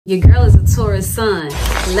Your girl is a Taurus sun.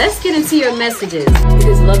 Let's get into your messages.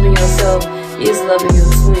 Because loving yourself is loving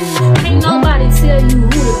your twin. Ain't nobody tell you who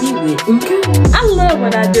to be with, okay? I love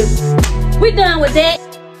what I do. We done with that.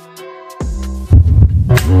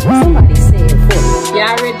 Somebody said it for you. Y'all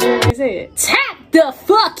already doing his head. Tap the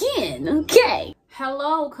fuck in, okay?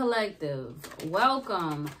 Hello, collective.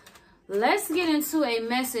 Welcome. Let's get into a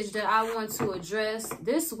message that I want to address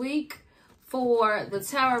this week. For the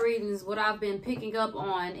tarot readings, what I've been picking up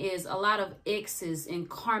on is a lot of exes and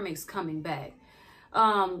karmics coming back.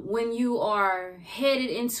 When you are headed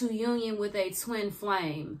into union with a twin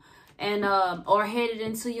flame and or headed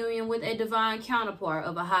into union with a divine counterpart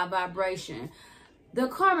of a high vibration, the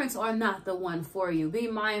karmics are not the one for you. Be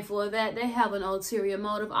mindful of that. They have an ulterior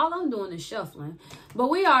motive. All I'm doing is shuffling. But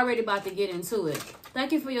we are already about to get into it.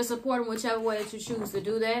 Thank you for your support in whichever way that you choose to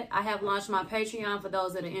do that. I have launched my Patreon for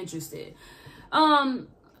those that are interested.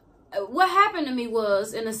 What happened to me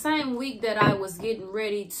was in the same week that I was getting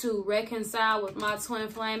ready to reconcile with my twin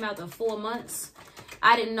flame after 4 months,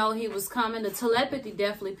 I didn't know he was coming. The telepathy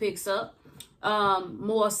definitely picks up.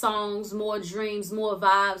 More songs, more dreams, more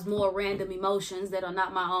vibes, more random emotions that are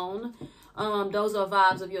not my own. Those are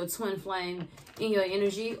vibes of your twin flame in your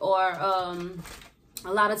energy. Or a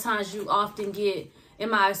lot of times you often get, in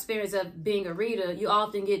my experience of being a reader, you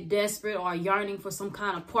often get desperate or yearning for some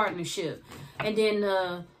kind of partnership. And then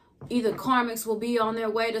either karmics will be on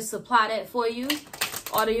their way to supply that for you,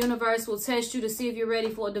 or the universe will test you to see if you're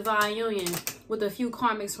ready for a divine union with a few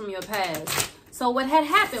karmics from your past. So what had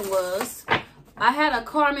happened was, I had a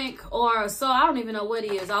karmic or a soul, I don't even know what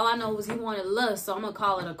he is. All I know was he wanted lust, so I'm going to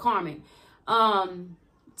call it a karmic.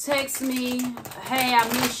 Text me, hey, I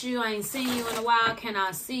miss you. I ain't seen you in a while. Can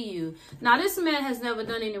I see you? Now, this man has never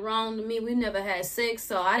done any wrong to me. We never had sex,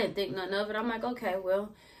 so I didn't think nothing of it. I'm like, okay,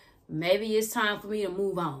 well, maybe it's time for me to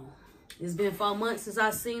move on. It's been 4 months since I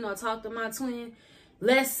seen or talked to my twin.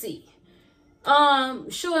 Let's see.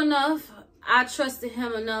 Sure enough, I trusted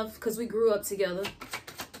him enough because we grew up together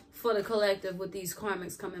for the collective with these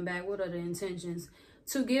karmics coming back. What are the intentions?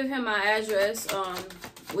 To give him my address.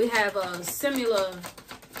 We have a similar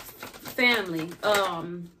family.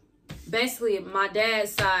 Basically, my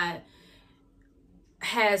dad's side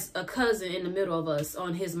has a cousin in the middle of us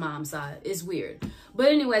on his mom's side. It's weird. But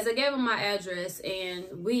anyways, I gave him my address and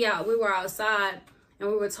we were outside and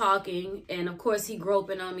we were talking, and of course he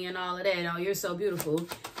groping on me and all of that. Oh, you're so beautiful.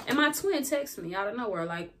 And my twin texts me out of nowhere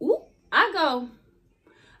like, ooh. I go,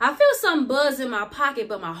 I feel some buzz in my pocket,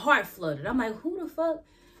 but my heart flooded. I'm like, who the fuck?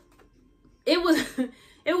 It was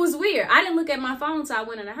it was weird. I didn't look at my phone until I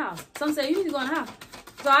went in the house. Some said, you need to go in the house.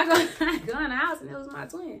 So I go in the house and it was my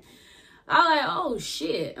twin. I was like, oh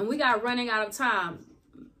shit. And we got running out of time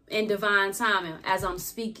in divine timing as I'm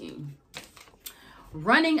speaking.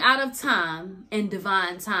 Running out of time in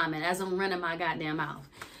divine timing as I'm running my goddamn mouth.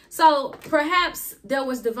 So perhaps there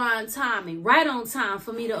was divine timing, right on time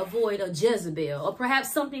for me to avoid a Jezebel. Or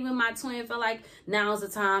perhaps something with my twin felt like now's the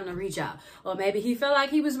time to reach out. Or maybe he felt like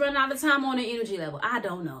he was running out of time on the energy level. I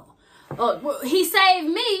don't know. He saved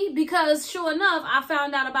me because sure enough, I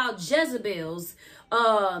found out about Jezebels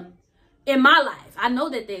in my life. I know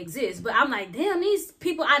that they exist, but I'm like, damn, these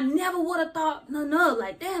people, I never would have thought none of.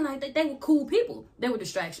 Like, damn, like they were cool people. They were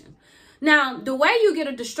distractions. Now, the way you get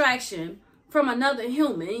a distraction from another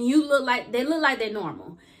human, they look like they're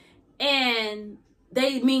normal and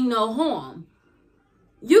they mean no harm.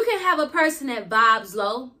 You can have a person that vibes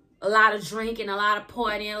low, a lot of drinking, a lot of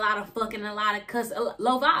partying, a lot of fucking, a lot of cussing,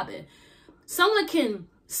 low vibing. Someone can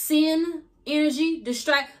send energy,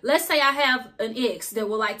 distract. Let's say I have an ex that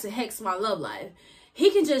would like to hex my love life.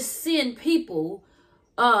 He can just send people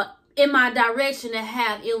in my direction that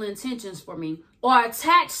have ill intentions for me, or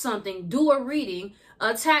attach something, do a reading,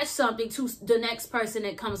 attach something to the next person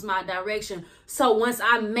that comes my direction. So once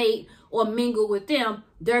I mate or mingle with them,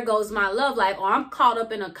 there goes my love life. Or I'm caught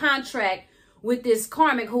up in a contract with this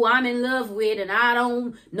karmic who I'm in love with, and I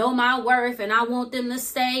don't know my worth, and I want them to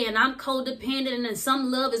stay, and I'm codependent, and some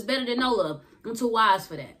love is better than no love. I'm too wise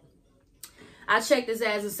for that. I checked his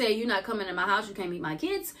ass and said, you're not coming in my house. You can't meet my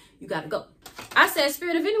kids. You got to go. I said,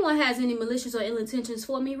 Spirit, if anyone has any malicious or ill intentions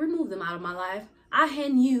for me, remove them out of my life. I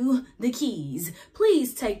hand you the keys.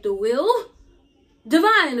 Please take the wheel.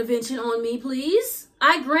 Divine intervention on me, please.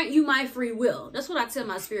 I grant you my free will. That's what I tell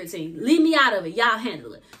my spirit team. Leave me out of it. Y'all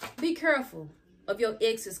handle it. Be careful of your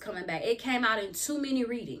exes coming back. It came out in too many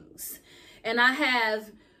readings. And I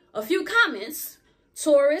have a few comments.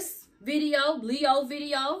 Taurus video, Leo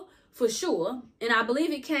video, for sure. And I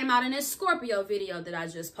believe it came out in this Scorpio video that I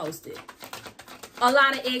just posted. A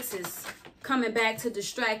lot of exes coming back to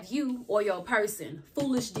distract you or your person.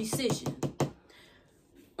 Foolish decision.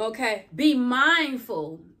 Okay, be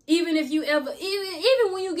mindful. Even if you ever,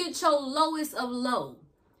 even when you get your lowest of low,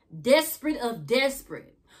 desperate of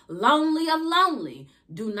desperate, lonely of lonely,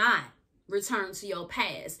 do not return to your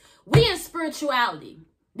past. We in spirituality.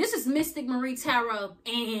 This is Mystic Marie Tarot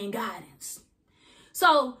and guidance.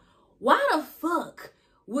 So why the fuck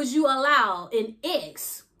would you allow an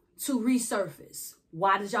ex to resurface?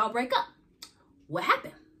 Why did y'all break up? What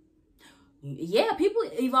happened? Yeah, people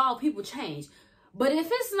evolve, people change. But if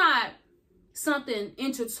it's not something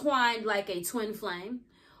intertwined like a twin flame,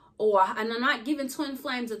 and I'm not giving twin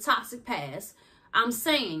flames a toxic past, I'm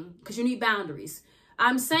saying, because you need boundaries,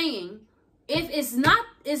 I'm saying if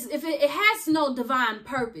it has no divine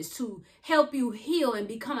purpose to help you heal and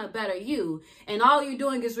become a better you, and all you're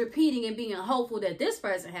doing is repeating and being hopeful that this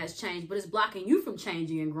person has changed, but it's blocking you from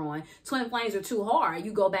changing and growing, twin flames are too hard,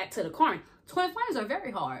 you go back to the karmic. Twin flames are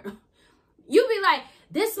very hard. You be like,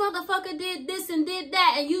 this motherfucker did this and did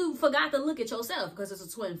that, and you forgot to look at yourself because it's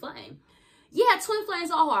a twin flame. Yeah, twin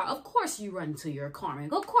flames are hard. Of course you run to your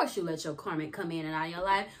karmic. Of course you let your karmic come in and out of your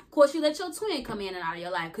life. Of course you let your twin come in and out of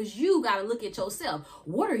your life, because you got to look at yourself.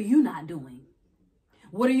 What are you not doing?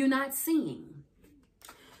 What are you not seeing?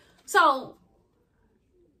 So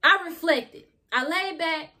I reflected. I laid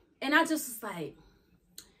back and I just was like,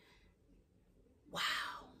 wow.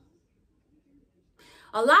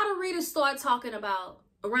 A lot of readers start talking about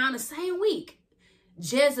around the same week,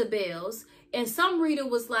 Jezebels. And some reader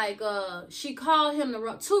was like, she called him the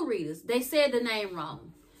wrong, two readers. They said the name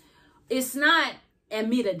wrong. It's not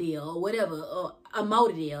Amidadil or whatever, or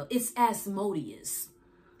Amodidil. It's Asmodeus.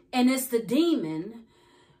 And it's the demon.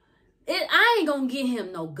 I ain't gonna give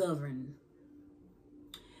him no govern.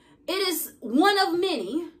 It is one of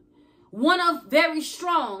many, one of very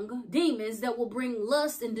strong demons that will bring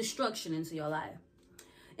lust and destruction into your life.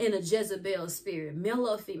 In a Jezebel spirit, male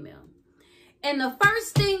or female. And the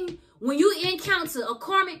first thing, when you encounter a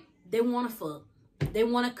karmic, they want to fuck. They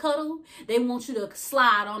want to cuddle. They want you to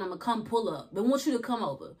slide on them and come pull up. They want you to come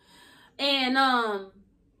over. And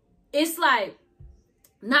it's like,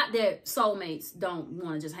 not that soulmates don't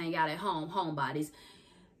want to just hang out at home, homebodies.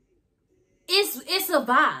 It's a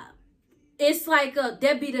vibe. It's like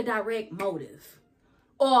that be the direct motive.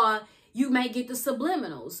 Or you may get the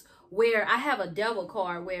subliminals, where I have a devil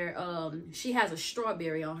card where she has a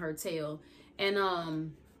strawberry on her tail.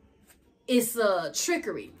 And it's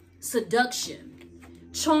trickery, seduction,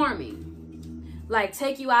 charming. Like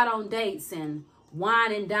take you out on dates and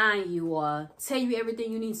wine and dine you, or tell you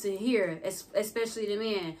everything you need to hear, especially the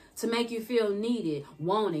men, to make you feel needed,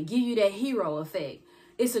 wanted, give you that hero effect.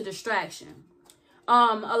 It's a distraction.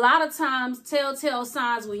 A lot of times, telltale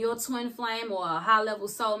signs when your twin flame or a high-level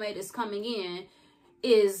soulmate is coming in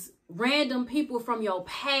is random people from your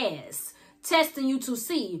past testing you to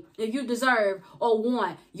see if you deserve or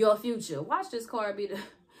want your future. Watch this card be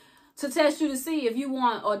to test you to see if you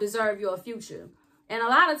want or deserve your future. And a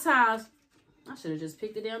lot of times, I should have just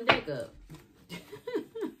picked the damn deck up.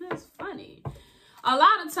 That's funny. A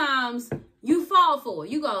lot of times you fall for it.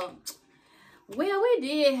 You go, well, we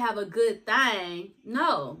did have a good thing.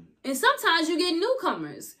 No. And sometimes you get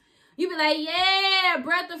newcomers. You be like, yeah,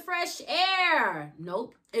 breath of fresh air.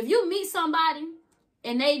 Nope. If you meet somebody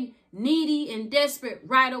and they needy and desperate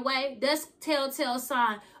right away, that's telltale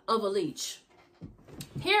sign of a leech.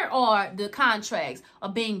 Here are the contracts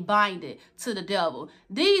of being binded to the devil.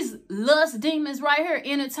 These lust demons right here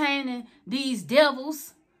entertaining these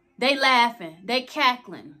devils, they laughing, they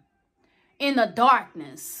cackling in the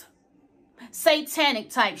darkness. Satanic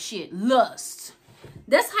type shit, lust.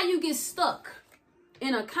 That's how you get stuck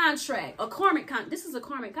in a contract, a karmic contract. This is a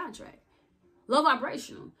karmic contract. Low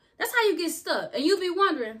vibrational. That's how you get stuck. And you be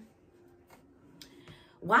wondering,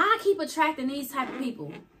 why I keep attracting these type of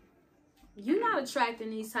people? You're not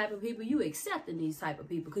attracting these type of people. You accepting these type of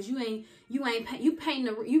people because you paint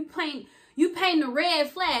the red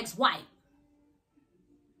flags white.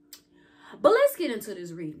 But let's get into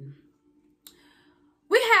this reading.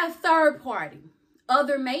 We have third party,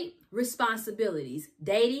 other mate, responsibilities,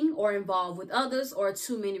 dating or involved with others, or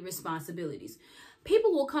too many responsibilities.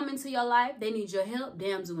 People will come into your life. They need your help.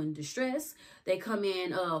 Damsel in distress. They come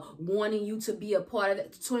in wanting you to be a part of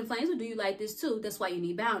it. Twin flames will do you like this too. That's why you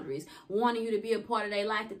need boundaries. Wanting you to be a part of their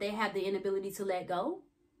life that they have the inability to let go.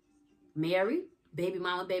 Married, baby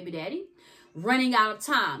mama, baby daddy. Running out of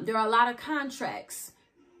time. There are a lot of contracts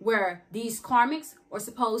where these karmics are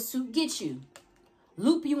supposed to get you.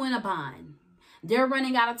 Loop you in a bind. They're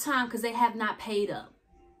running out of time because they have not paid up.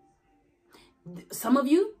 Some of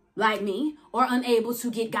you, like me, are unable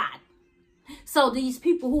to get God. So these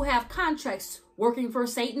people who have contracts working for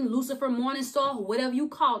Satan, Lucifer, Morning Star, whatever you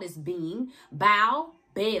call this being, Baal,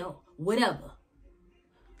 bail, whatever.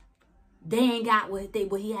 They ain't got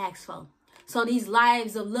what he asked for. So these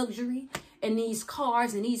lives of luxury and these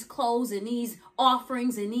cars and these clothes and these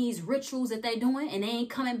offerings and these rituals that they doing, and they ain't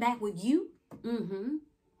coming back with you.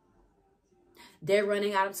 They're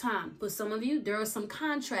running out of time. For some of you, there are some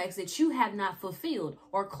contracts that you have not fulfilled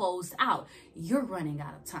or closed out. You're running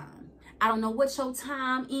out of time. I don't know what your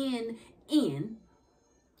time in.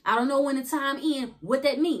 I don't know when the time in, what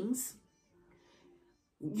that means.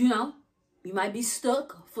 You know, you might be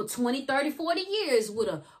stuck for 20, 30, 40 years with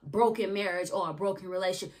a broken marriage or a broken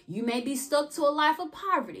relationship. You may be stuck to a life of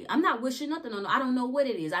poverty. I'm not wishing nothing on. I don't know what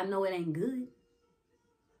it is. I know it ain't good.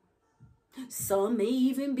 Some may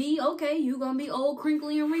even be, okay, you're going to be old,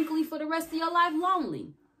 crinkly, and wrinkly for the rest of your life,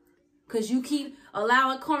 lonely. Because you keep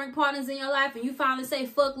allowing karmic partners in your life, and you finally say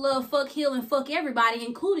fuck love, fuck heal, and fuck everybody,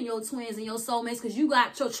 including your twins and your soulmates, because you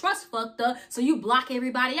got your trust fucked up, so you block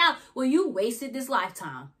everybody out. Well, you wasted this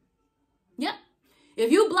lifetime. Yep.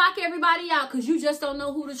 If you block everybody out because you just don't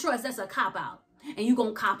know who to trust, that's a cop-out. And you're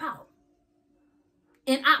going to cop out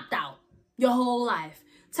and opt out your whole life.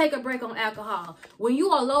 Take a break on alcohol. When you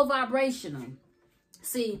are low vibrational,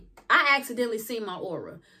 see, I accidentally seen my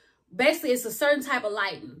aura. Basically, it's a certain type of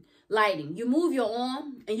lighting. You move your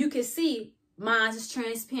arm and you can see mine is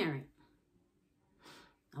transparent.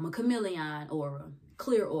 I'm a chameleon aura,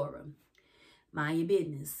 clear aura. Mind your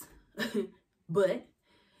business. But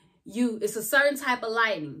it's a certain type of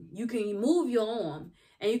lighting. You can move your arm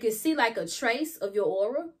and you can see like a trace of your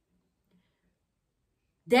aura.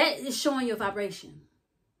 That is showing your vibration.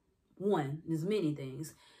 One, there's many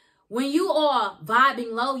things. When you are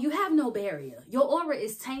vibing low, you have no barrier. Your aura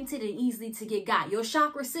is tainted and easily to get got. Your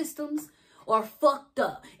chakra systems are fucked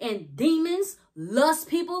up. And demons, lust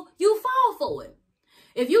people, you fall for it.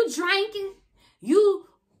 If you drinking, you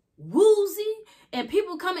woozy, and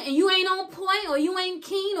people coming and you ain't on point, or you ain't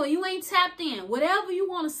keen, or you ain't tapped in, whatever you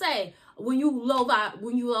want to say, when you low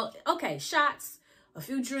vibe, okay, shots, a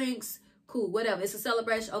few drinks, cool, whatever. It's a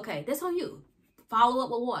celebration. Okay, that's on you. Follow up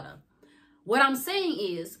with water. What I'm saying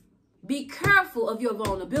is, be careful of your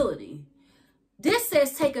vulnerability. This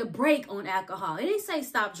says take a break on alcohol. It didn't say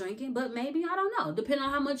stop drinking, but maybe, I don't know, depending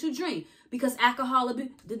on how much you drink. Because alcohol,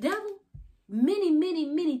 the devil,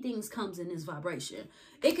 many things comes in this vibration.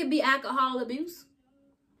 It could be alcohol abuse.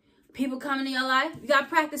 People coming in your life. You got to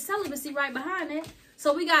practice celibacy right behind that.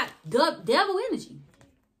 So we got devil energy.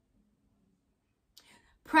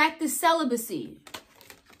 Practice celibacy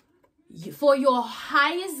for your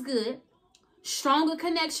highest good, stronger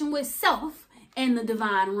connection with self and the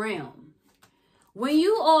divine realm. When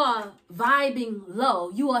you are vibing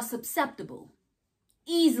low, you are susceptible,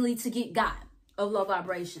 easily to get got of low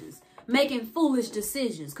vibrations, making foolish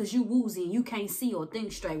decisions because you woozy and you can't see or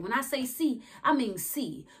think straight. When I say see, I mean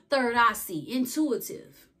see, third eye see,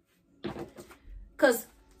 intuitive. Because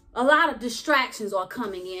a lot of distractions are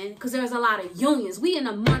coming in because there's a lot of unions. We in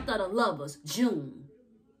the month of the lovers, June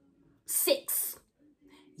 6.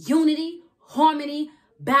 Unity, harmony,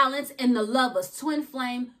 balance, and the lovers, twin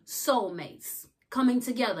flame soulmates coming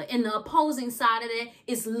together. And the opposing side of that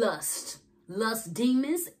is lust. Lust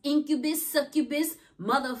demons, incubus, succubus,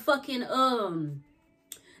 motherfucking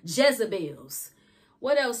Jezebels.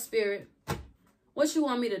 What else, spirit? What you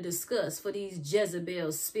want me to discuss for these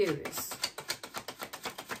Jezebel spirits?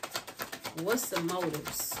 What's the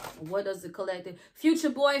motives? What does the collective? Future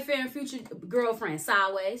boyfriend, future girlfriend,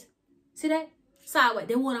 sideways. See that? Sideways.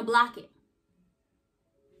 They want to block it.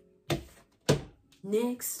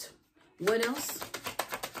 Next. What else?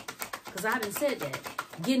 Because I done said that.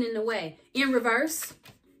 Getting in the way. In reverse.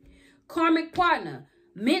 Karmic partner.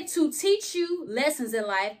 Meant to teach you lessons in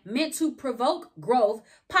life. Meant to provoke growth.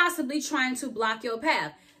 Possibly trying to block your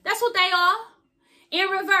path. That's what they are. In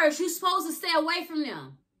reverse. You're supposed to stay away from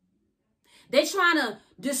them. They're trying to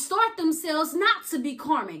distort themselves not to be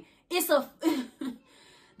karmic. It's a...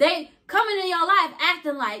 They coming in your life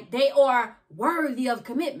acting like they are worthy of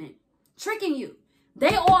commitment. Tricking you.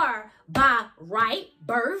 They are by right,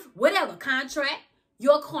 birth, whatever, contract,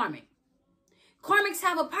 you're karmic. Karmics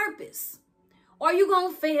have a purpose. Are you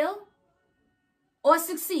going to fail or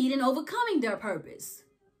succeed in overcoming their purpose?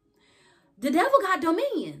 The devil got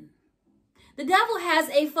dominion. The devil has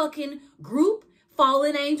a fucking group,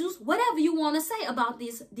 fallen angels, whatever you want to say about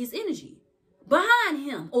this energy behind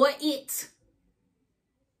him or it.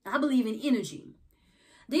 I believe in energy.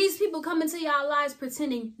 These people come into your lives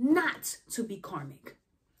pretending not to be karmic,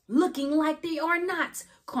 looking like they are not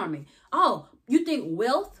karmic. Oh, you think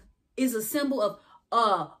wealth is a symbol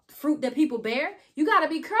of fruit that people bear? You got to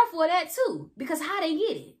be careful of that too, because how they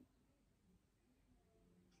get it.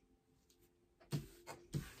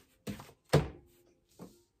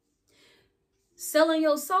 Selling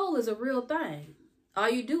your soul is a real thing. All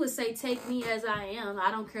you do is say, take me as I am. I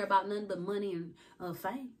don't care about nothing but money and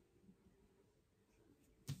fame.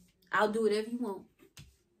 I'll do whatever you want.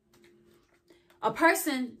 A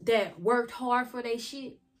person that worked hard for their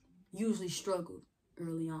shit usually struggled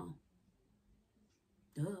early on.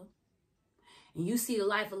 Duh. And you see the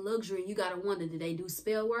life of luxury and you got to wonder, did they do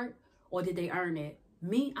spell work or did they earn it?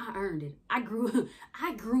 Me, I earned it. I grew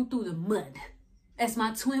through the mud. As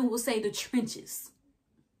my twin will say, the trenches.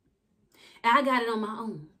 And I got it on my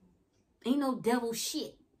own. Ain't no devil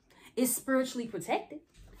shit. It's spiritually protected.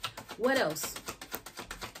 What else?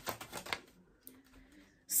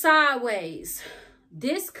 Sideways.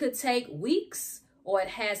 This could take weeks or it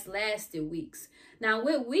has lasted weeks. Now,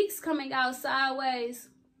 with weeks coming out sideways,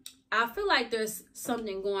 I feel like there's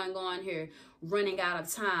something going on here, running out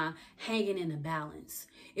of time, hanging in the balance.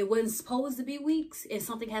 It wasn't supposed to be weeks, and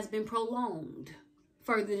something has been prolonged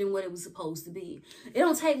further than what it was supposed to be. It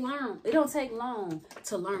don't take long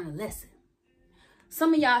to learn a lesson.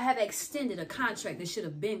 Some of y'all have extended a contract that should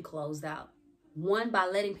have been closed out. One, by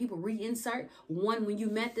letting people reinsert. One, when you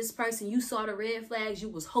met this person, you saw the red flags, you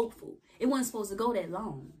was hopeful. It wasn't supposed to go that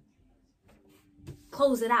long.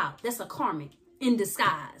 Close it out. That's a karmic in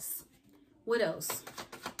disguise. What else?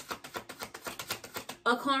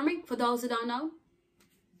 A karmic, for those that don't know,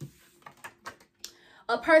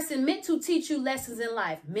 a person meant to teach you lessons in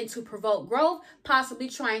life, meant to provoke growth, possibly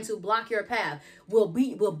trying to block your path, will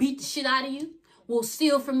beat the shit out of you, will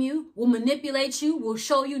steal from you, will manipulate you, will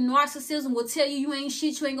show you narcissism, will tell you you ain't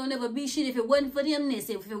shit, you ain't gonna never be shit if it wasn't for them this,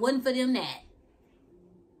 if it wasn't for them that.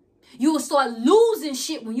 You will start losing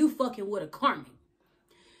shit when you fucking with a karmic.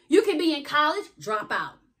 You can be in college, drop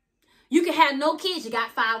out. You can have no kids, you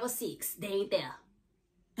got 5 or 6. They ain't there.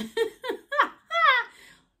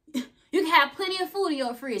 You can have plenty of food in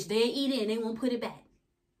your fridge. They eat it and they won't put it back.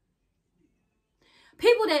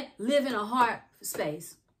 People that live in a heart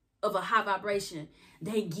space of a high vibration,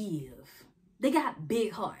 they give. They got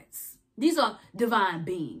big hearts. These are divine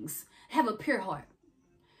beings. Have a pure heart.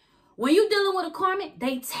 When you're dealing with a karmic,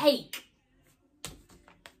 they take.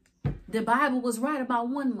 The Bible was right about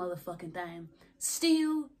one motherfucking thing.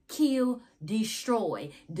 Steal, kill,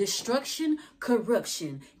 destroy. Destruction,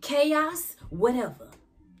 corruption, chaos, whatever.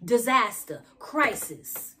 Disaster,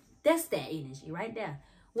 crisis. That's that energy right there.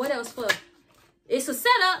 What else for? It's a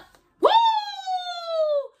setup. Woo!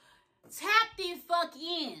 Tap the fuck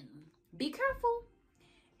in. Be careful.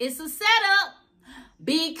 It's a setup.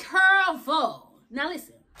 Be careful. Now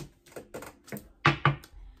listen.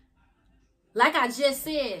 Like I just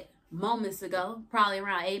said moments ago, probably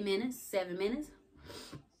around 8 minutes, 7 minutes.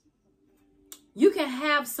 You can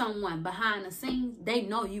have someone behind the scenes. They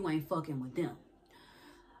know you ain't fucking with them.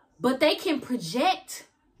 But they can project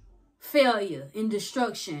failure and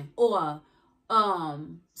destruction or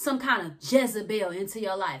some kind of Jezebel into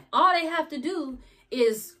your life. All they have to do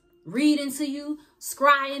is read into you,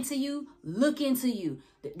 scry into you, look into you.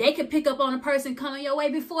 They can pick up on a person coming your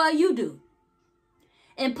way before you do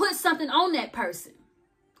and put something on that person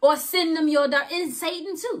or send them your dark. And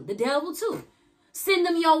Satan too, the devil too. Send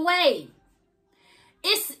them your way.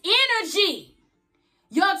 It's energy.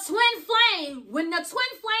 Your twin flame, when the twin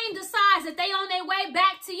flame decides that they on their way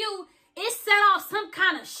back to you, it set off some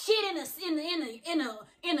kind of shit in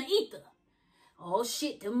the ether. Oh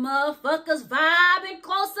shit, the motherfuckers vibing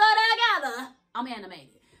closer together. I'm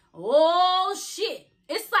animated. Oh shit.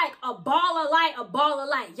 It's like a ball of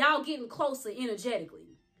light, Y'all getting closer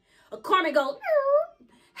energetically. A karmic goes,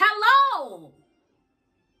 hello.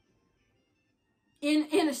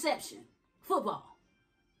 Interception. Football.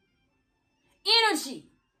 Energy.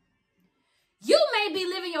 You may be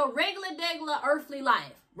living your regular earthly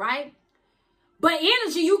life, right? But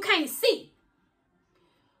energy you can't see.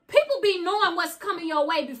 People be knowing what's coming your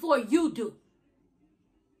way before you do.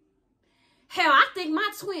 Hell, I think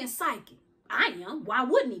my twin psychic. I am. Why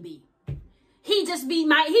wouldn't he be? He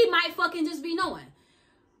might fucking just be knowing.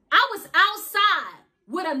 I was outside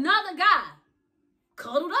with another guy,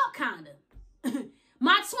 cuddled up kind of.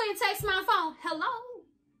 My twin texts my phone, hello.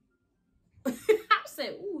 I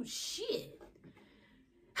said, ooh, shit.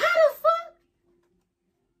 How the fuck?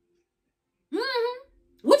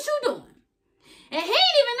 What you doing? And he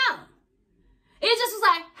didn't even know. It just was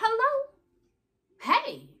like, hello?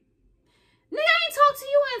 Hey. Nigga, I ain't talked to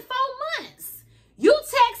you in 4 months. You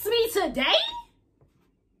text me today?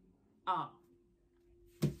 Oh.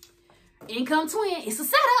 Income twin, it's a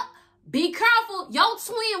setup. Be careful. Your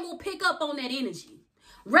twin will pick up on that energy.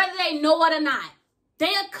 Whether they know it or not.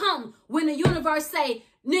 They'll come when the universe say,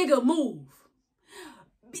 nigga, move.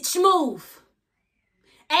 Bitch, move.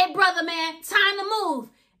 Hey, brother, man, time to move.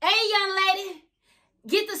 Hey, young lady,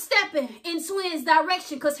 get to stepping in twins'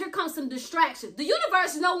 direction because here comes some distractions. The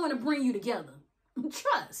universe knows when to bring you together.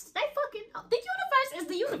 Trust. They fucking know. The universe is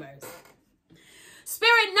the universe.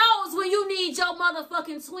 Spirit knows when you need your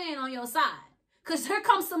motherfucking twin on your side. Because here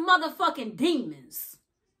comes some motherfucking demons.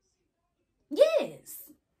 Yes.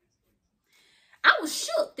 I was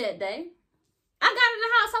shook that day. I got in the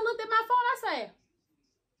house. I looked at my phone. I said,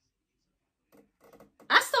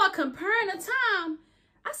 I started comparing the time.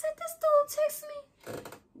 I said, this dude texted me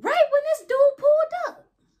right when this dude pulled up.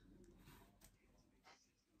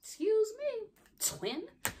 Excuse me, twin.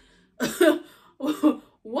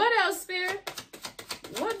 What else, Spirit?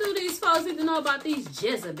 What do these folks need to know about these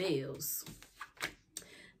Jezebels?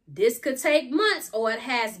 This could take months, or it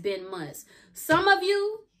has been months. Some of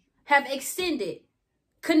you have extended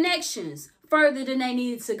connections further than they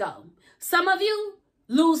needed to go. Some of you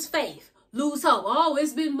lose faith, lose hope. Oh,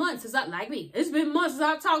 it's been months since like me. It's been months since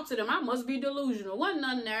I talked to them. I must be delusional. Wasn't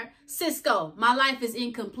nothing there. Cisco, my life is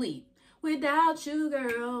incomplete. Without you,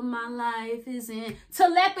 girl, my life is in.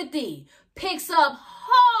 Telepathy picks up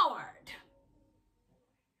hard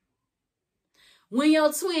when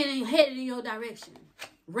your twin ain't headed in your direction.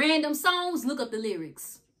 Random songs, look up the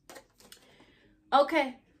lyrics.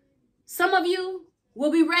 Okay. Some of you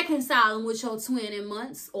will be reconciling with your twin in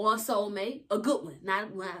months, or a soulmate, a good one,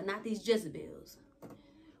 not these Jezebels.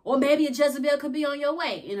 Or maybe a Jezebel could be on your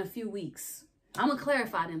way in a few weeks. I'm going to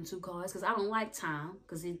clarify them two cards because I don't like time,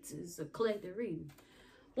 because it's a collective reading.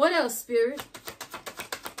 What else, Spirit?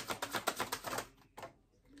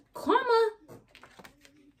 Karma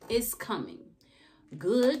is coming,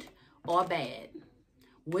 good or bad.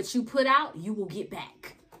 What you put out, you will get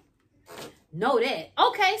back. Know that.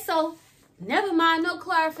 Okay, so never mind, no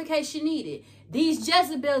clarification needed. These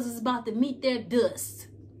Jezebels is about to meet their dust.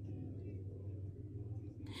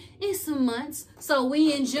 It's some months. So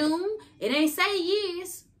we in June. It ain't say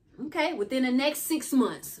years. Okay, within the next 6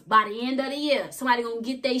 months. By the end of the year, somebody gonna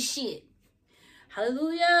get their shit.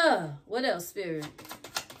 Hallelujah. What else, Spirit?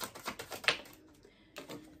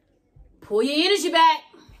 Pull your energy back.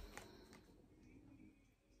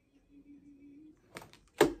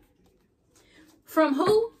 From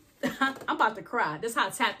who? I'm about to cry. That's how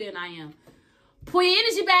tapped in I am. Pull your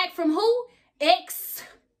energy back from who? Ex-boyfriend?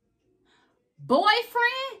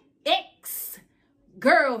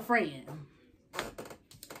 Ex-girlfriend.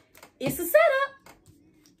 It's a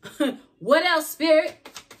setup. What else, Spirit?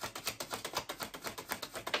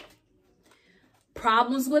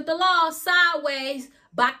 Problems with the law, sideways.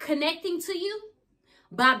 By connecting to you,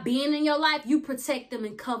 by being in your life, you protect them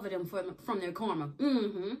and cover them from their karma.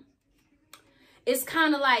 It's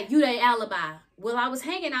kind of like you their alibi. Well, I was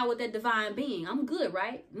hanging out with that divine being. I'm good,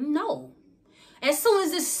 right? No. As soon as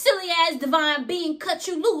this silly ass divine being cut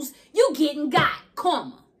you loose, you getting got.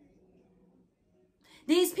 Karma.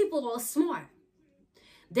 These people are smart.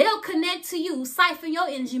 They'll connect to you, siphon your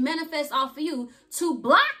energy, manifest off of you to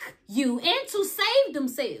block you and to save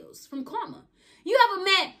themselves from karma. You ever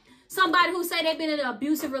met somebody who say they've been in an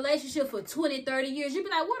abusive relationship for 20, 30 years? You be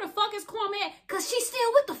like, where the fuck is karma at? Because she's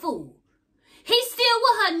still with the fool. He's still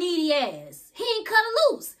with her needy ass. He ain't cut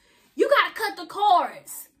her loose. You got to cut the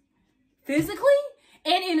cords physically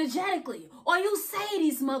and energetically, or you say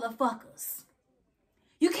these motherfuckers.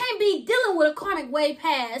 You can't be dealing with a karmic way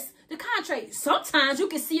past the contract. Sometimes you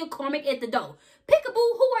can see a karmic at the door. Peekaboo,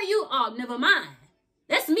 who are you? Oh, never mind.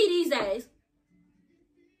 That's me these days.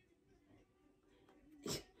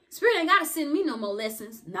 Spirit ain't got to send me no more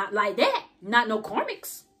lessons. Not like that. Not no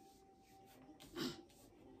karmics.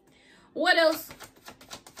 What else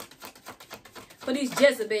for these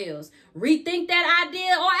Jezebels? Rethink that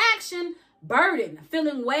idea or action. Burden,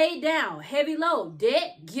 feeling weighed down, heavy load,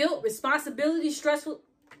 debt, guilt, responsibility, stressful.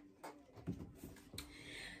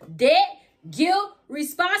 Debt, guilt,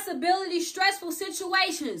 responsibility, stressful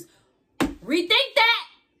situations. Rethink that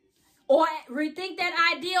or rethink that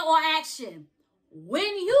idea or action. When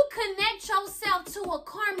you connect yourself to a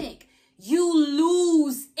karmic, you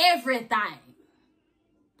lose everything.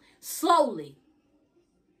 Slowly.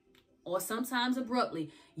 Or sometimes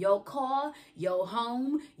abruptly. Your car, your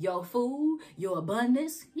home, your food, your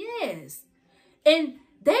abundance. Yes. And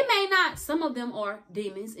they may not, some of them are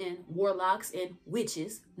demons and warlocks and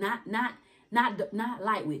witches. Not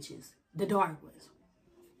light witches. The dark ones.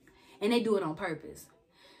 And they do it on purpose.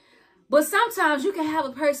 But sometimes you can have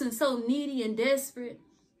a person so needy and desperate,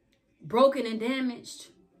 broken and damaged.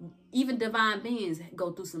 Even divine beings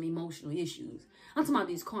go through some emotional issues. I'm talking about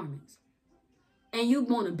these karmics. And you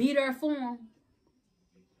want to be there for them.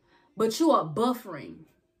 But you are buffering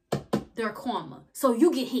their karma. So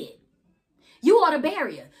you get hit. You are the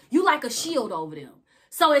barrier. You like a shield over them.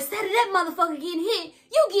 So instead of that motherfucker getting hit,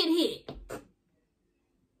 you get hit.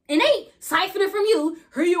 And they siphoning from you.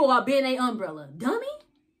 Here you are being an umbrella. Dummy.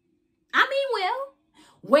 I mean, well,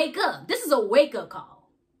 wake up. This is a wake-up call.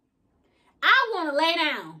 I want to lay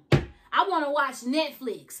down. I want to watch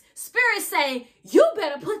Netflix. Spirit say, you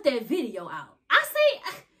better put that video out. I say,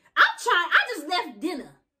 I'm trying. I just left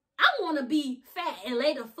dinner. I want to be fat and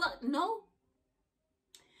lay the fuck. No.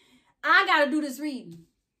 I got to do this reading.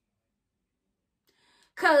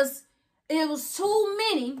 Because it was too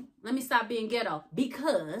many. Let me stop being ghetto.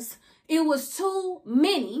 Because it was too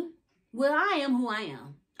many. Well, I am who I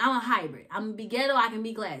am. I'm a hybrid. I'm going to be ghetto. I can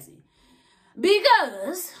be classy.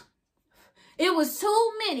 Because it was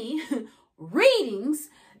too many readings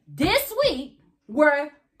this week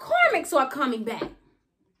where karmics are coming back.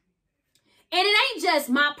 And it ain't just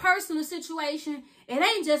my personal situation. It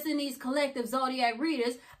ain't just in these collective zodiac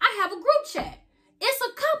readers. I have a group chat. It's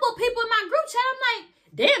a couple people in my group chat. I'm like,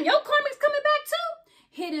 damn, your karmic's coming back too?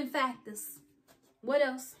 Hidden factors. What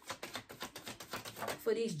else?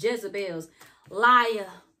 For these Jezebels.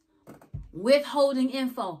 Liar. Withholding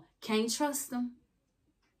info. Can't trust them.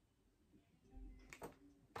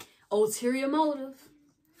 Ulterior motive.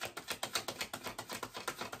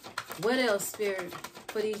 What else, Spirit?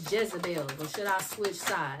 For these Jezebels, or should I switch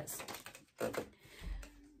sides?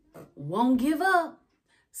 Won't give up.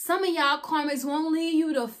 Some of y'all karmics won't leave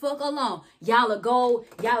you the fuck alone. Y'all will go,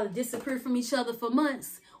 y'all will disappear from each other for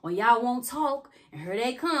months, or y'all won't talk, and here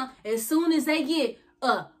they come. As soon as they get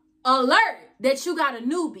alert that you got a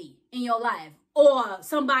newbie in your life, or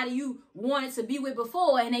somebody you wanted to be with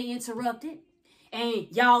before and they interrupted, and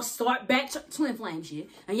y'all start back, twin flame shit,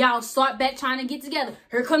 and y'all start back trying to get together.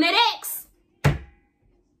 Here come that ex.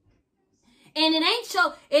 And it ain't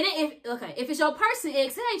your, if it's your person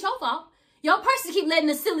ex, it ain't your fault. Your person keep letting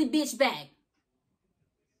the silly bitch back.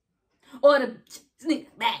 Or the nigga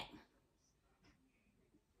back.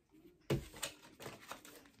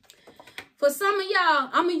 For some of y'all,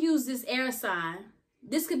 I'm going to use this air sign.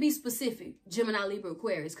 This could be specific. Gemini, Libra,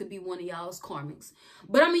 Aquarius could be one of y'all's karmics.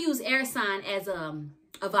 But I'm going to use air sign as a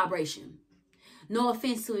vibration. No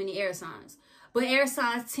offense to any air signs. But air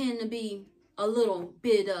signs tend to be a little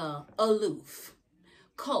bit aloof,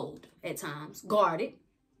 cold at times, guarded,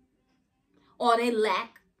 or they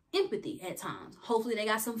lack empathy at times. Hopefully they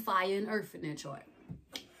got some fire and earth in their chart,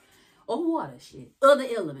 or water shit, other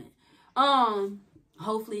element.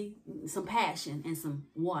 Hopefully some passion and some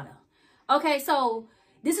water. Okay, so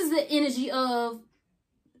this is the energy of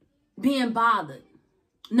being bothered.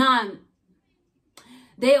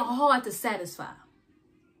 They are hard to satisfy,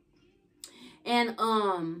 and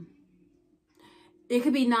it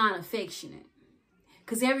could be non-affectionate,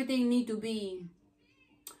 because everything need to be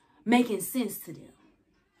making sense to them.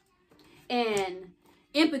 And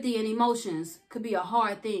empathy and emotions could be a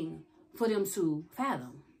hard thing for them to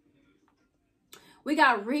fathom. We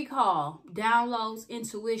got recall, downloads,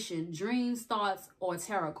 intuition, dreams, thoughts, or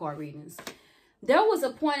tarot card readings. There was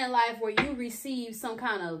a point in life where you received some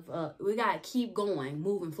kind of, we got to keep going,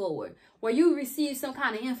 moving forward, where you received some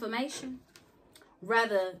kind of information.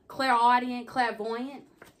 Rather clairaudient, clairvoyant,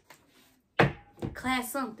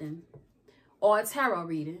 class something, or a tarot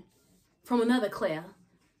reading from another Claire,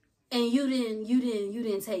 and you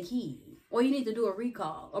didn't take heed, or you need to do a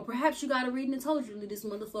recall, or perhaps you got a reading that told you to leave this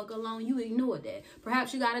motherfucker alone. You ignored that.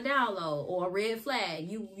 Perhaps you got a download or a red flag.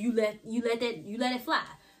 You let it fly.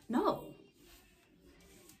 No.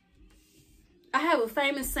 I have a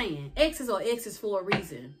famous saying: exes are exes for a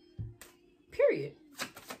reason. Period.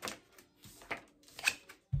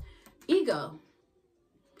 Ego.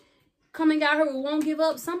 Coming out here who won't give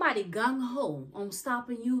up. Somebody gung-ho on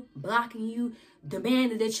stopping you, blocking you,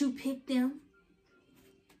 demanding that you pick them.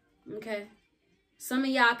 Okay. Some of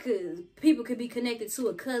y'all people could be connected to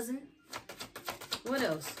a cousin. What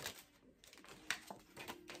else?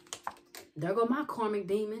 There go my karmic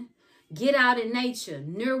demon. Get out in nature,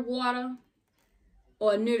 near water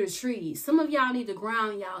or near the trees. Some of y'all need to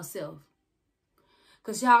ground y'allself,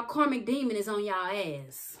 because y'all karmic demon is on y'all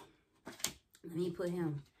ass. Let me put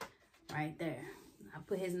him right there. I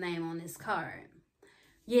put his name on this card.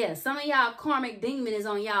 Yeah, some of y'all karmic demon is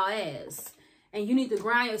on y'all ass. And you need to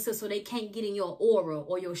ground yourself so they can't get in your aura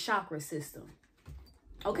or your chakra system.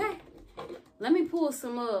 Okay? Let me pull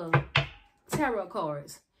some tarot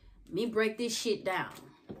cards. Let me break this shit down.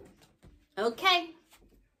 Okay?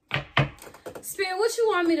 Spirit, what you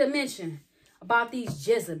want me to mention about these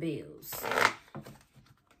Jezebels?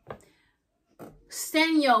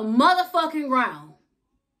 Stand your motherfucking ground.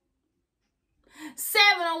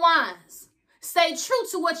 Seven of Wands. Stay true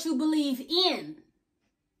to what you believe in.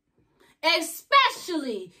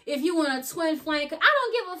 Especially if you want a twin flame. I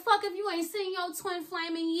don't give a fuck if you ain't seen your twin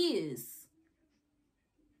flame in years.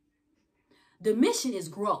 The mission is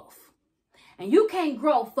growth. And you can't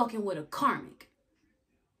grow fucking with a karmic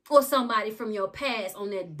or somebody from your past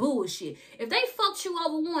on that bullshit. If they fucked you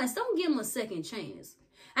over once, don't give them a second chance.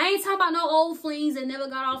 I ain't talking about no old flings that never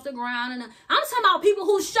got off the ground. I'm talking about people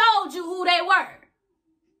who showed you who they were.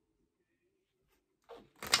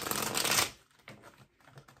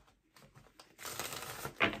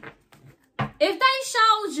 If they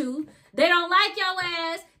showed you they don't like your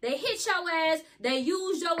ass, they hit your ass, they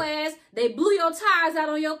used your ass, they blew your tires out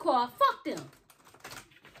on your car, fuck them.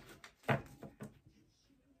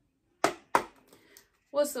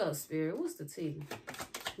 What's up, Spirit? What's the tea?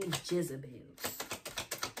 These Jezebels.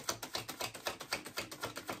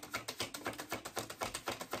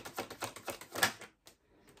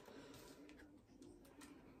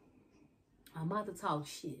 I'm about to talk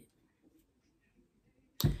shit.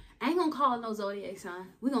 I ain't gonna call no zodiac sign.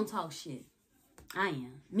 We gonna talk shit. I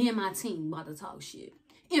am. Me and my team about to talk shit.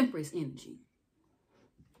 Empress energy.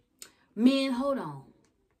 Men, hold on.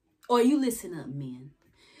 Or you listen up, men.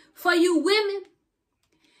 For you women,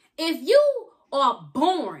 if you are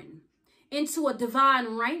born into a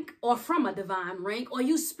divine rank or from a divine rank, or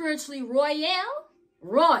you spiritually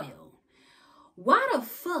royal, why the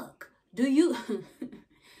fuck do you,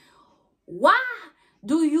 why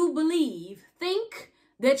do you think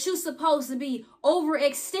that you're supposed to be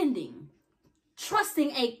overextending,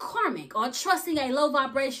 trusting a karmic or trusting a low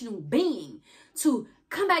vibrational being to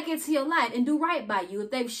come back into your life and do right by you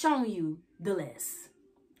if they've shown you the less?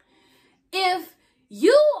 If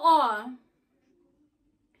you are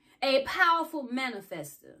a powerful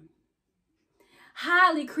manifester,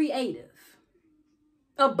 highly creative,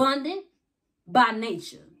 abundant by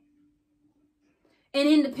nature, and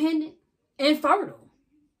independent and fertile,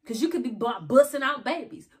 because you could be busting out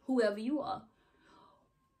babies, whoever you are.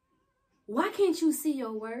 Why can't you see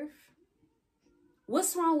your worth?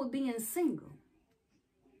 What's wrong with being single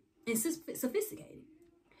and sophisticated?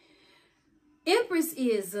 Empress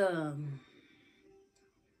is,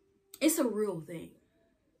 it's a real thing.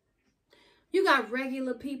 You got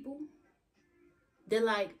regular people that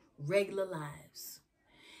like regular lives.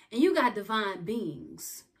 And you got divine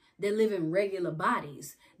beings that live in regular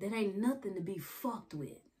bodies that ain't nothing to be fucked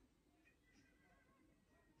with.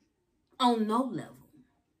 On no level.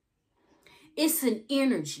 It's an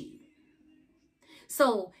energy.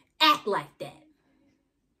 So act like that.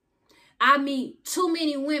 I meet too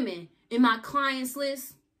many women in my clients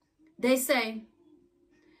list. They say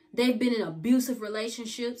they've been in abusive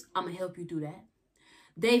relationships. I'm going to help you do that.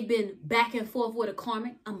 They've been back and forth with a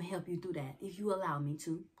karmic. I'm going to help you do that if you allow me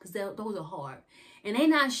to. Because those are hard. And they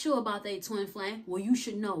not sure about their twin flame. Well, you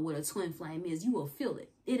should know what a twin flame is. You will feel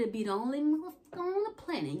it. It'll be the only motherfucker on the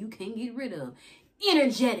planet you can't get rid of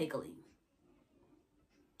energetically.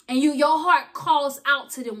 And your heart calls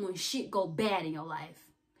out to them when shit go bad in your life.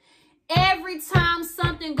 Every time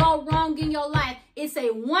something go wrong in your life, it's a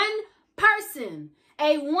one person,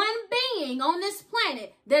 a one being on this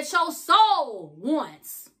planet that your soul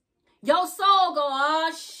wants. Your soul go,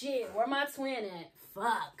 oh shit, where my twin at?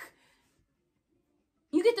 Fuck.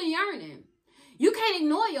 You get the yearning. You can't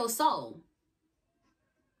ignore your soul.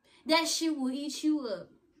 That shit will eat you up.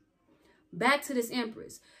 Back to this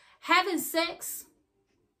Empress. Having sex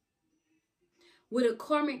with a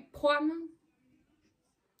karmic partner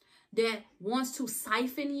that wants to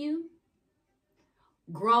siphon you,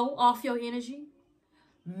 grow off your energy,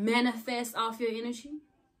 manifest off your energy,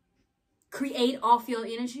 create off your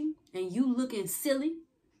energy, and you looking silly,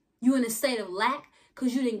 you in a state of lack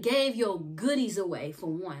because you done gave your goodies away, for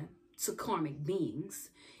one, to karmic beings,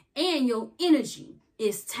 and your energy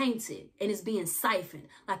is tainted and is being siphoned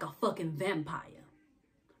like a fucking vampire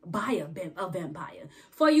by a vampire.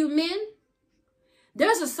 For you men,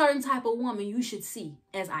 there's a certain type of woman you should see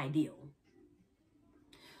as ideal.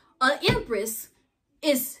 An Empress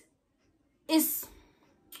is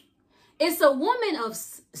a woman of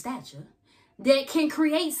stature that can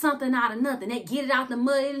create something out of nothing, that get it out the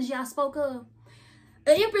mud energy I spoke of.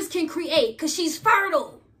 An Empress can create because she's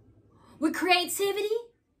fertile with creativity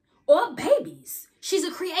or babies. She's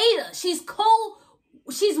a creator. She's one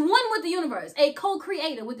with the universe, a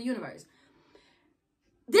co-creator with the universe.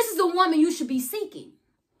 This is the woman you should be seeking.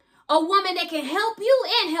 A woman that can help you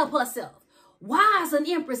and help herself. Why is an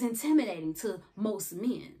Empress intimidating to most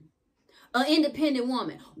men? An independent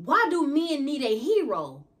woman. Why do men need a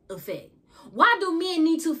hero effect? Why do men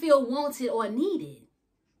need to feel wanted or needed?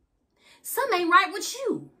 Something ain't right with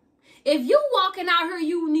you. If you walking out here,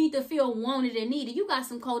 you need to feel wanted and needed. You got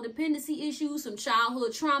some codependency issues, some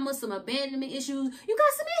childhood trauma, some abandonment issues. You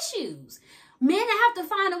got some issues. Men have to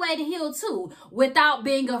find a way to heal too without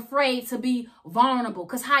being afraid to be vulnerable.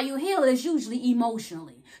 Because how you heal is usually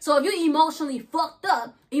emotionally. So if you're emotionally fucked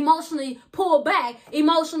up, emotionally pulled back,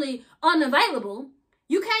 emotionally unavailable,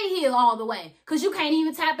 you can't heal all the way. Because you can't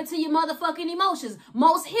even tap into your motherfucking emotions.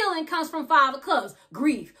 Most healing comes from 5 of Cups.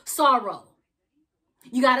 Grief, sorrow.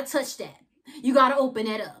 You got to touch that. You got to open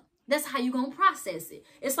that up. That's how you going to process it.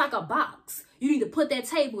 It's like a box. You need to put that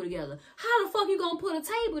table together. How the fuck you going to put a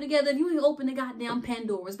table together if you ain't open the goddamn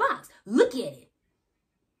Pandora's box? Look at it.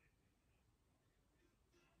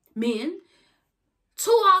 Men,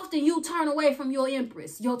 too often you turn away from your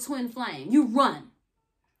empress, your twin flame. You run.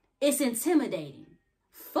 It's intimidating.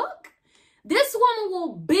 Fuck. This woman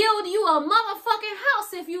will build you a motherfucking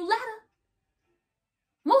house if you let her.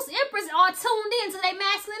 Most empress are tuned in to their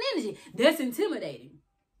masculine energy. That's intimidating.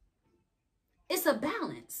 It's a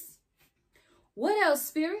balance. What else,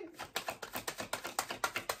 Spirit?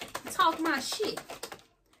 Talk my shit.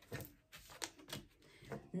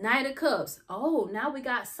 Knight of Cups. Oh, now we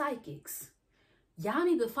got psychics. Y'all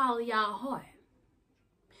need to follow y'all heart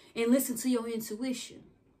and listen to your intuition.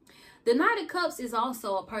 The Knight of Cups is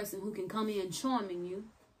also a person who can come in charming you,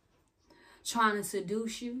 trying to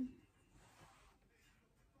seduce you.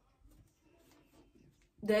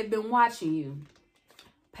 They've been watching you.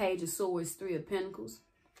 Page of Swords, 3 of Pentacles.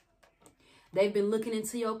 They've been looking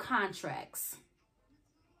into your contracts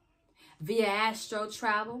via astro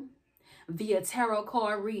travel, via tarot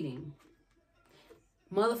card reading.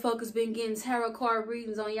 Motherfuckers been getting tarot card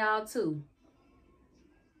readings on y'all too.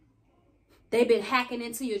 They've been hacking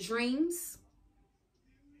into your dreams,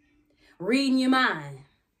 reading your mind.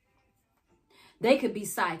 They could be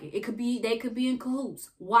psychic. They could be in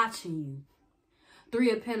cahoots, watching you.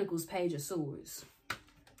 3 of Pentacles, Page of Swords.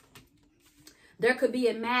 There could be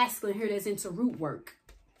a masculine here that's into root work,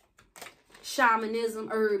 shamanism,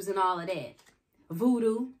 herbs, and all of that.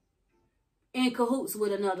 Voodoo, in cahoots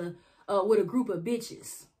with with a group of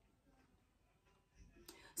bitches.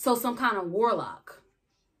 So some kind of warlock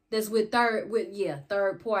that's with third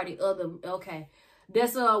party, okay.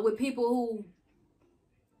 That's with people who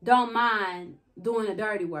don't mind doing the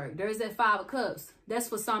dirty work. There's that 5 of Cups. That's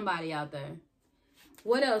for somebody out there.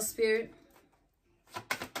 What else, Spirit?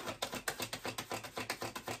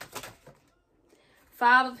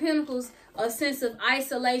 5 of Pentacles, a sense of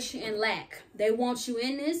isolation and lack. They want you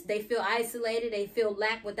in this. They feel isolated. They feel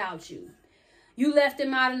lack without you. You left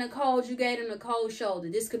them out in the cold. You gave them the cold shoulder.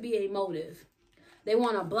 This could be a motive. They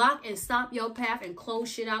want to block and stop your path and close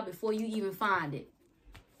shit out before you even find it.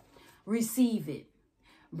 Receive it.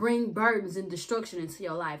 Bring burdens and destruction into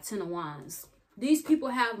your life. 10 of Wands. These people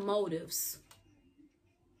have motives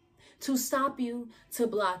to stop you, to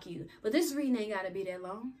block you. But this reading ain't got to be that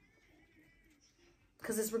long,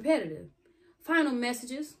 because it's repetitive. Final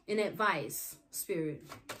messages and advice, Spirit.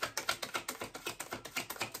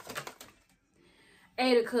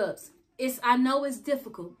 8 of Cups. I know it's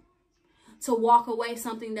difficult to walk away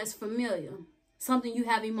something that's familiar, something you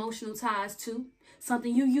have emotional ties to,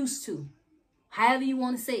 something you used to, however you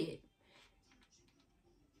want to say it.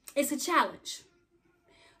 It's a challenge.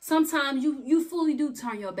 Sometimes you fully do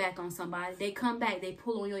turn your back on somebody. They come back. They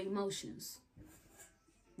pull on your emotions.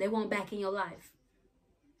 They want back in your life.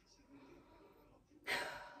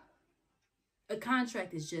 A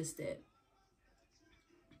contract is just that.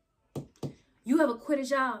 You ever quit a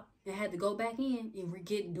job and had to go back in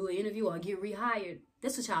and do an interview or get rehired?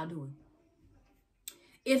 That's what y'all doing.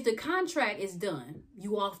 If the contract is done,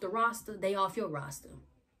 you off the roster, they off your roster.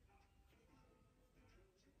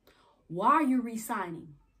 Why are you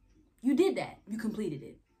re-signing? You did that. You completed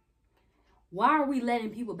it. Why are we letting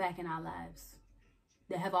people back in our lives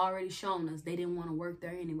that have already shown us they didn't want to work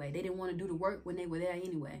there anyway? They didn't want to do the work when they were there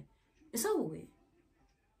anyway. It's over with.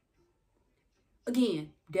 Again,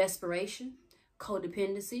 desperation,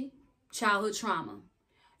 codependency, childhood trauma.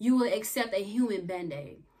 You will accept a human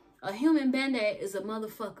band-aid. A human band-aid is a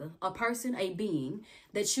motherfucker, a person, a being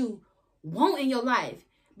that you want in your life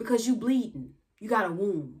because you bleeding. You got a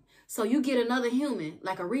wound. So you get another human,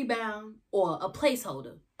 like a rebound or a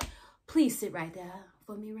placeholder. Please sit right there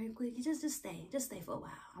for me right quick. Just stay. Just stay for a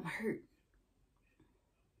while. I'm hurt.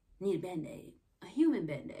 Need a band-aid. A human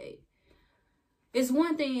band-aid. It's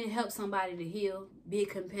one thing to help somebody to heal, be a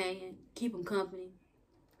companion, keep them company.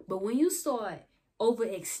 But when you start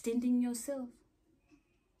overextending yourself,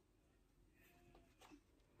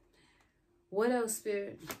 what else,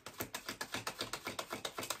 Spirit?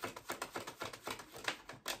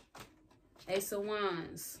 Ace of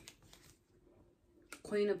Wands.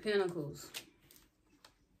 Queen of Pentacles.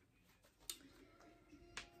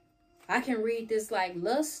 I can read this like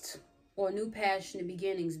lust or new passionate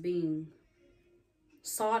beginnings being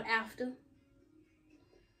sought after.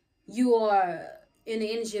 You are in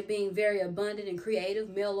the energy of being very abundant and creative,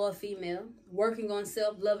 male or female, working on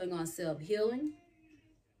self, loving on self, healing.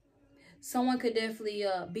 Someone could definitely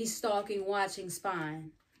be stalking, watching,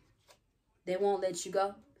 spying. They won't let you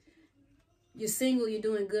go. You're single, you're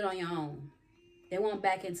doing good on your own. They want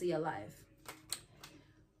back into your life.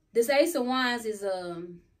 This Ace of Wands is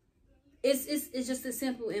it's just a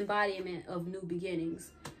simple embodiment of new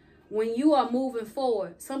beginnings. When you are moving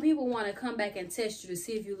forward, some people want to come back and test you to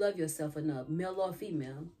see if you love yourself enough, male or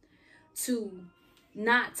female, to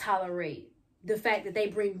not tolerate the fact that they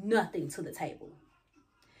bring nothing to the table.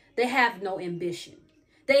 They have no ambition.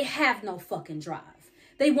 They have no fucking drive.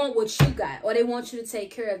 They want what you got, or they want you to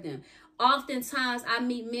take care of them. Oftentimes, I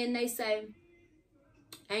meet men, they say,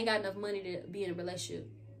 I ain't got enough money to be in a relationship.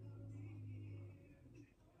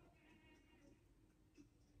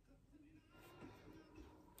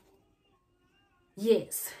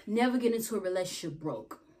 Yes, never get into a relationship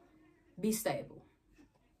broke. Be stable.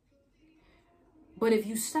 But if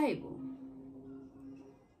you stable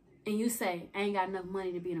and you say, I ain't got enough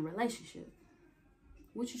money to be in a relationship,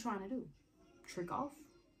 what you trying to do? Trick off?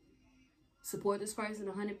 Support this person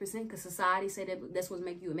 100% because society say that that's what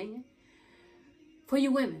make you a man? For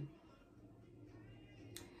you women,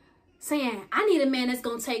 saying, I need a man that's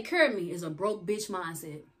going to take care of me is a broke bitch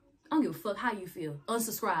mindset. I don't give a fuck how you feel.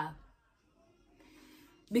 Unsubscribe.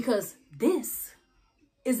 Because this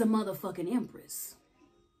is a motherfucking empress.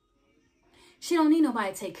 She don't need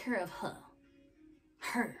nobody to take care of her.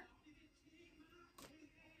 Her.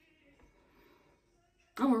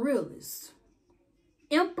 I'm a realist.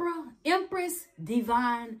 Emperor, empress,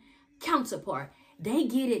 divine counterpart. They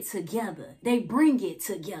get it together. They bring it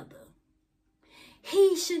together.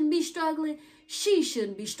 He shouldn't be struggling. She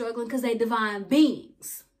shouldn't be struggling because they divine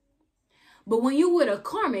beings. But when you with a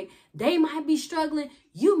karmic, they might be struggling.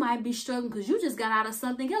 You might be struggling because you just got out of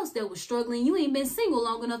something else that was struggling. You ain't been single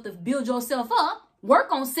long enough to build yourself up.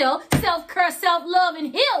 Work on self-care, self-love,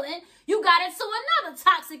 and healing. You got into another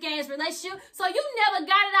toxic-ass relationship, so you never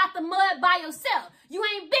got it out the mud by yourself. You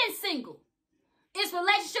ain't been single. It's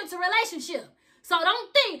relationship to relationship. So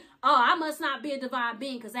don't think, oh, I must not be a divine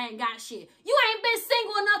being because I ain't got shit. You ain't been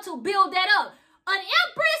single enough to build that up. An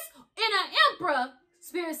empress and an emperor,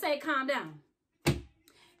 spirit say calm down,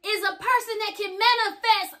 is a person that can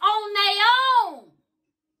manifest on their own.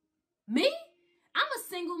 Me? I'm a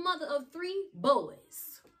single mother of 3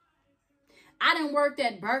 boys. I done worked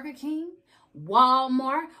at Burger King,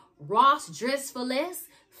 Walmart, Ross Dress for Less,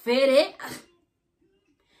 FedEx.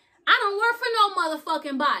 I don't work for no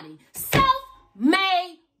motherfucking body.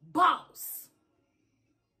 Self-made boss.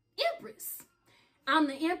 Empress. I'm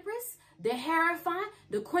the empress, the Hierophant,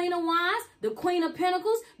 the Queen of Wands, the Queen of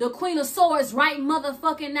Pentacles, the Queen of Swords right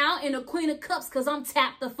motherfucking now, and the Queen of Cups because I'm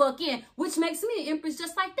tapped the fuck in, which makes me an empress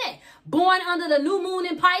just like that. Born under the new moon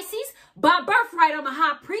in Pisces, by birthright I'm a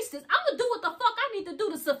high priestess. I'm going to do what the fuck I need to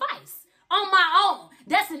do to suffice on my own.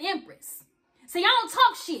 That's an empress. See, I don't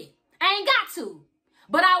talk shit. I ain't got to,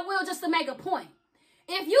 but I will just to make a point.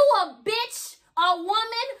 If you a bitch, a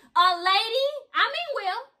woman, a lady, I mean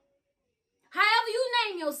well, however you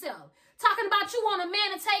name yourself, talking about you want a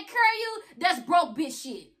man to take care of you, that's broke bitch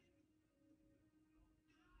shit.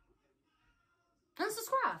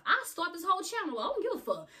 Unsubscribe. I'll start this whole channel. I don't give a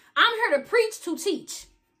fuck. I'm here to preach to teach.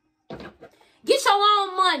 Get your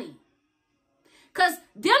own money. Because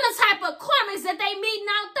them the type of karmas that they meeting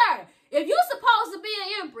out there. If you supposed to be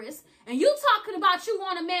an empress and you talking about you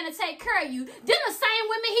want a man to take care of you, them the same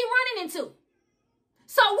women he running into.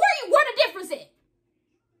 So where the difference at?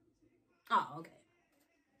 Oh, okay.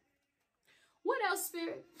 What else,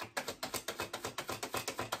 Spirit?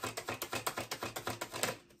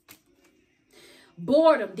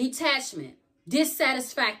 Boredom, detachment,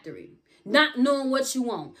 dissatisfactory, not knowing what you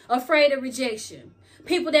want, afraid of rejection,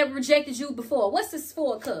 people that rejected you before. What's this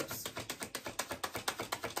 4 of Cups?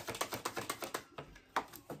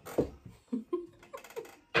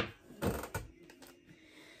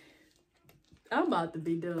 I'm about to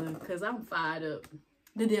be done because I'm fired up.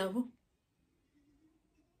 The devil.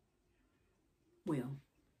 Well.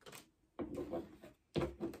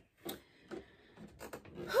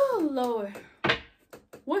 Oh, Lord.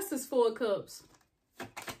 What's this 4 of Cups?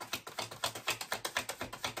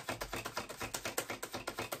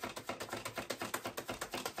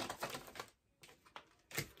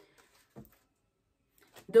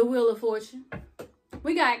 The Wheel of Fortune.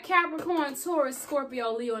 We got Capricorn, Taurus,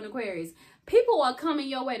 Scorpio, Leo, and Aquarius. People are coming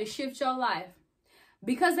your way to shift your life.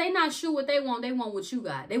 Because they not sure what they want what you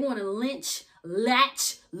got. They want to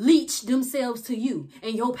leech themselves to you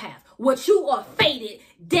and your path. What you are fated,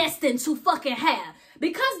 destined to fucking have.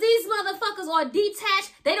 Because these motherfuckers are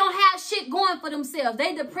detached, they don't have shit going for themselves.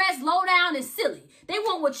 They depressed, low down, and silly. They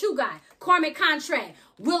want what you got. Karmic contract,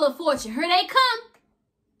 wheel of fortune. Here they come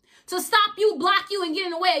to stop you, block you, and get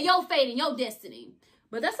in the way of your fate and your destiny.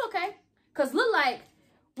 But that's okay. Because look like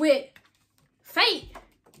with fate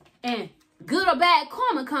and good or bad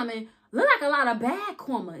karma coming, look like a lot of bad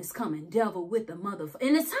karma is coming. Devil with the motherfucker.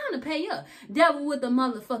 And it's time to pay up. Devil with the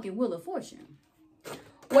motherfucking wheel of fortune.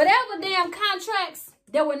 Whatever damn contracts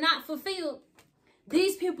that were not fulfilled,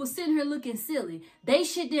 these people sitting here looking silly. They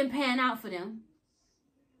shit didn't pan out for them.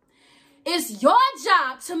 It's your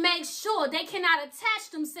job to make sure they cannot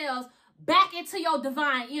attach themselves back into your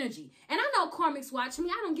divine energy. And I know karmics watch me.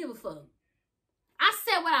 I don't give a fuck. I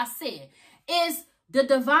said what I said. It's the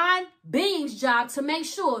divine being's job to make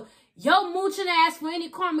sure your mooching ass, for any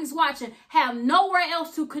karmics watching, have nowhere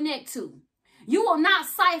else to connect to. You will not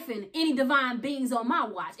siphon any divine beings on my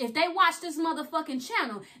watch. If they watch this motherfucking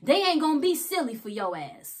channel, they ain't gonna be silly for your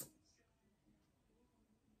ass.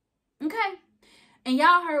 Okay? And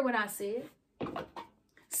y'all heard what I said.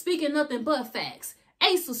 Speaking nothing but facts.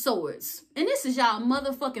 Ace of Swords. And this is y'all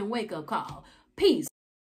motherfucking wake-up call. Peace.